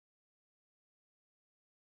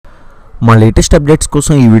మా latest updates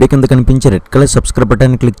కోసం ఈ వీడియో కింద కనిపించే red colour subscribe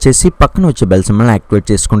button click చేసి పక్కన వచ్చే బెల్ సింబల్ని యాక్టివేట్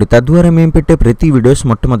చేసుకోండి. తద్వారా మేము పెట్టే ప్రతి వీడియోస్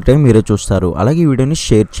మొట్టమొదటిగా మీరే చూస్తారు. అలాగే ఈ వీడియోని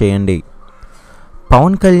షేర్ చేయండి.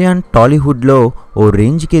 పవన్ కళ్యాణ్ టాలీవుడ్లో ఓ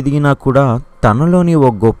రేంజ్కి ఎదిగినా కూడా తనలోని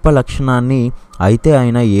ఓ గొప్ప లక్షణాన్ని అయితే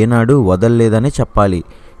ఆయన ఏనాడు వదలలేదనే చెప్పాలి.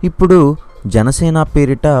 ఇప్పుడు జనసేన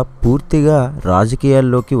పేరిట పూర్తిగా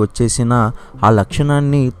రాజకీయాల్లోకి వచ్చేసిన ఆ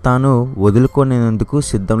లక్షణాన్ని తాను వదులుకునేందుకు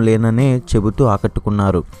సిద్ధం లేననే చెబుతూ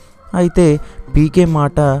ఆకట్టుకున్నారు. అయితే పీకే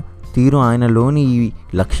మాట తీరు ఆయనలోని ఈ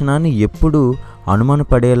లక్షణాన్ని ఎప్పుడు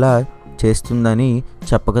అనుమానపడేలా చేస్తుందని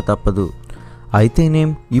చెప్పక తప్పదు. అయితేనేం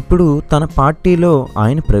ఇప్పుడు తన పార్టీలో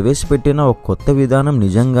ఆయన ప్రవేశపెట్టిన ఒక కొత్త విధానం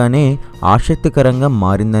నిజంగానే ఆసక్తికరంగా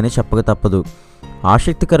మారిందని చెప్పక తప్పదు.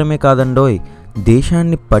 ఆసక్తికరమే కాదండోయ్,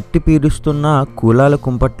 దేశాన్ని పట్టి పీడిస్తున్న కులాల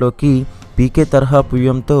కుంపట్లోకి పీకే తరహా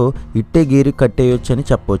పుయ్యంతో ఇట్టే గీరి కట్టేయొచ్చని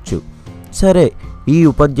చెప్పొచ్చు. సరే, ఈ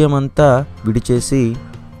ఉపద్యమంతా విడిచేసి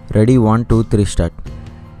రెడీ 1 2 3 స్టార్ట్.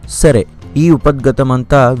 సరే, ఈ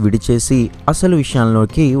ఉపద్గతమంతా విడిచేసి అసలు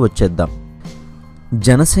విషయాల్లోకి వచ్చేద్దాం.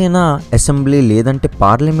 జనసేన అసెంబ్లీ లేదంటే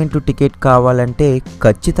పార్లమెంటు టికెట్ కావాలంటే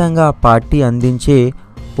ఖచ్చితంగా ఆ పార్టీ అందించే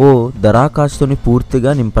ఓ దరఖాస్తుని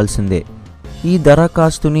పూర్తిగా నింపాల్సిందే. ఈ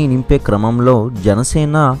దరఖాస్తుని నింపే క్రమంలో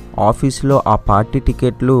జనసేన ఆఫీసులో ఆ పార్టీ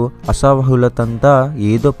టికెట్లు అసహులతంతా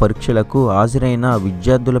ఏదో పరీక్షలకు హాజరైన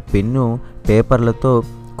విద్యార్థుల పెన్ను పేపర్లతో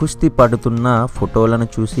కుస్తీ పడుతున్న ఫోటోలను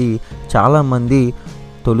చూసి చాలామంది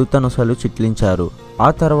తొలుతనొసలు చిట్లించారు. ఆ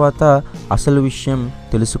తర్వాత అసలు విషయం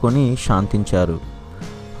తెలుసుకొని శాంతించారు.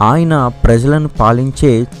 ఆయన ప్రజలను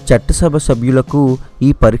పాలించే చట్టసభ సభ్యులకు ఈ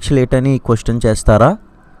పరీక్షలేటని క్వశ్చన్ చేస్తారా?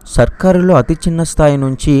 సర్కారులో అతి చిన్న స్థాయి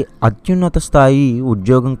నుంచి అత్యున్నత స్థాయి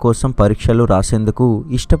ఉద్యోగం కోసం పరీక్షలు రాసేందుకు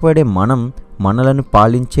ఇష్టపడే మనలను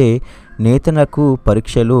పాలించే నేతలకు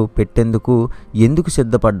పరీక్షలు పెట్టేందుకు ఎందుకు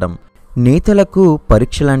సిద్ధపడ్డాం? నేతలకు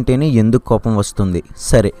పరీక్షలంటేనే ఎందుకు కోపం వస్తుంది?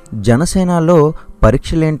 సరే, జనసేనలో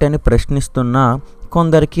పరీక్షలేంటని ప్రశ్నిస్తున్న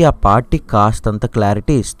కొందరికి ఆ పార్టీ కాస్తంత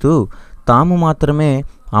క్లారిటీ ఇస్తూ తాము మాత్రమే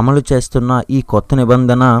అమలు చేస్తున్న ఈ కొత్త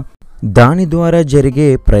నిబంధన, దాని ద్వారా జరిగే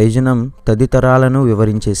ప్రయోజనం తదితరాలను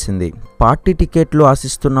వివరించేసింది. పార్టీ టికెట్లు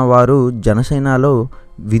ఆశిస్తున్న వారు జనసేనలో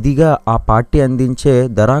విధిగా ఆ పార్టీ అందించే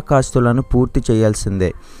దరఖాస్తులను పూర్తి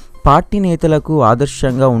చేయాల్సిందే. పార్టీ నేతలకు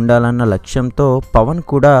ఆదర్శంగా ఉండాలన్న లక్ష్యంతో పవన్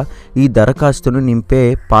కూడా ఈ దరఖాస్తును నింపే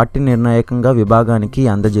పార్టీ నిర్ణాయకంగా విభాగానికి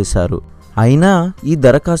అందజేశారు. అయినా ఈ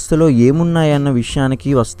దరఖాస్తులో ఏమున్నాయన్న విషయానికి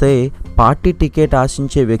వస్తే పార్టీ టికెట్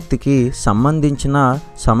ఆశించే వ్యక్తికి సంబంధించిన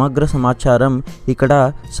సమగ్ర సమాచారం. ఇక్కడ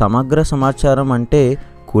సమగ్ర సమాచారం అంటే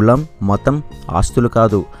కులం, మతం, ఆస్తులు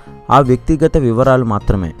కాదు, ఆ వ్యక్తిగత వివరాలు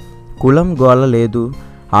మాత్రమే. కులం గోల లేదు,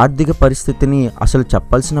 ఆర్థిక పరిస్థితిని అసలు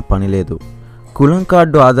చెప్పాల్సిన పని లేదు. కులం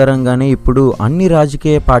కార్డు ఆధారంగానే ఇప్పుడు అన్ని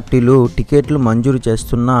రాజకీయ పార్టీలు టికెట్లు మంజూరు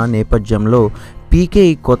చేస్తున్న నేపథ్యంలో పీకే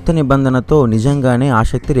ఈ కొత్త నిబంధనతో నిజంగానే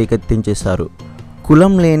ఆసక్తి రేకెత్తించేశారు.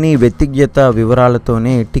 కులం లేని వ్యక్తిగత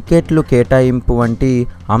వివరాలతోనే టికెట్లు కేటాయింపు వంటి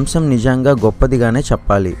అంశం నిజంగా గొప్పదిగానే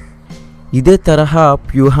చెప్పాలి. ఇదే తరహా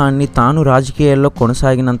వ్యూహాన్ని తాను రాజకీయాల్లో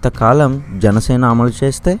కొనసాగినంత కాలం జనసేన అమలు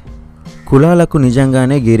చేస్తే కులాలకు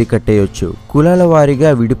నిజంగానే గేరి కట్టేయొచ్చు. కులాల వారీగా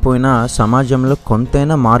విడిపోయిన సమాజంలో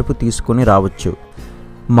కొంతైనా మార్పు తీసుకొని రావచ్చు.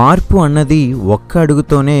 మార్పు అన్నది ఒక్క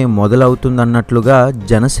అడుగుతోనే మొదలవుతుందన్నట్లుగా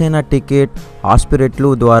జనసేన టికెట్ ఆస్పిరేట్లు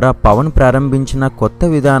ద్వారా పవన్ ప్రారంభించిన కొత్త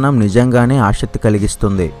విధానం నిజంగానే ఆసక్తి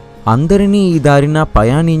కలిగిస్తుంది. అందరినీ ఈ దారిన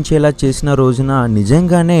ప్రయాణించేలా చేసిన రోజున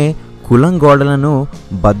నిజంగానే కులం గోడలను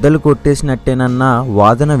బద్దలు కొట్టేసినట్టేనన్న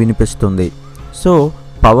వాదన వినిపిస్తుంది. సో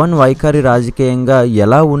పవన్ వైఖరి రాజకీయంగా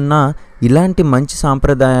ఎలా ఉన్నా ఇలాంటి మంచి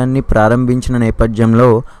సాంప్రదాయాన్ని ప్రారంభించిన నేపథ్యంలో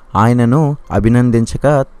ఆయనను అభినందించక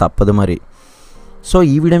తప్పదు మరి. సో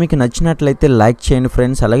ఈ వీడియో మీకు నచ్చినట్లయితే లైక్ చేయండి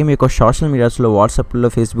ఫ్రెండ్స్. అలాగే మీకు సోషల్ మీడియాస్లో వాట్సాప్లో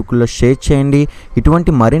ఫేస్బుక్లో షేర్ చేయండి.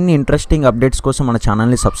 ఇటువంటి మరిన్ని ఇంట్రెస్టింగ్ అప్డేట్స్ కోసం మన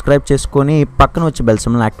ఛానల్ని సబ్స్క్రైబ్ చేసుకొని పక్కన వచ్చి బెల్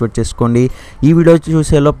సింబల్ని యాక్టివేట్ చేసుకోండి. ఈ వీడియో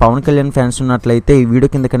చూసేలో పవన్ కళ్యాణ్ ఫ్యాన్స్ ఉన్నట్లయితే ఈ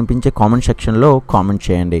వీడియో కింద కనిపించే కామెంట్ సెక్షన్లో కామెంట్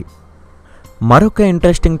చేయండి. మరొక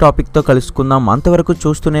ఇంట్రెస్టింగ్ టాపిక్తో కలుసుకుందాం. అంతవరకు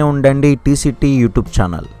చూస్తూనే ఉండండి TCT యూట్యూబ్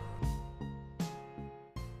ఛానల్.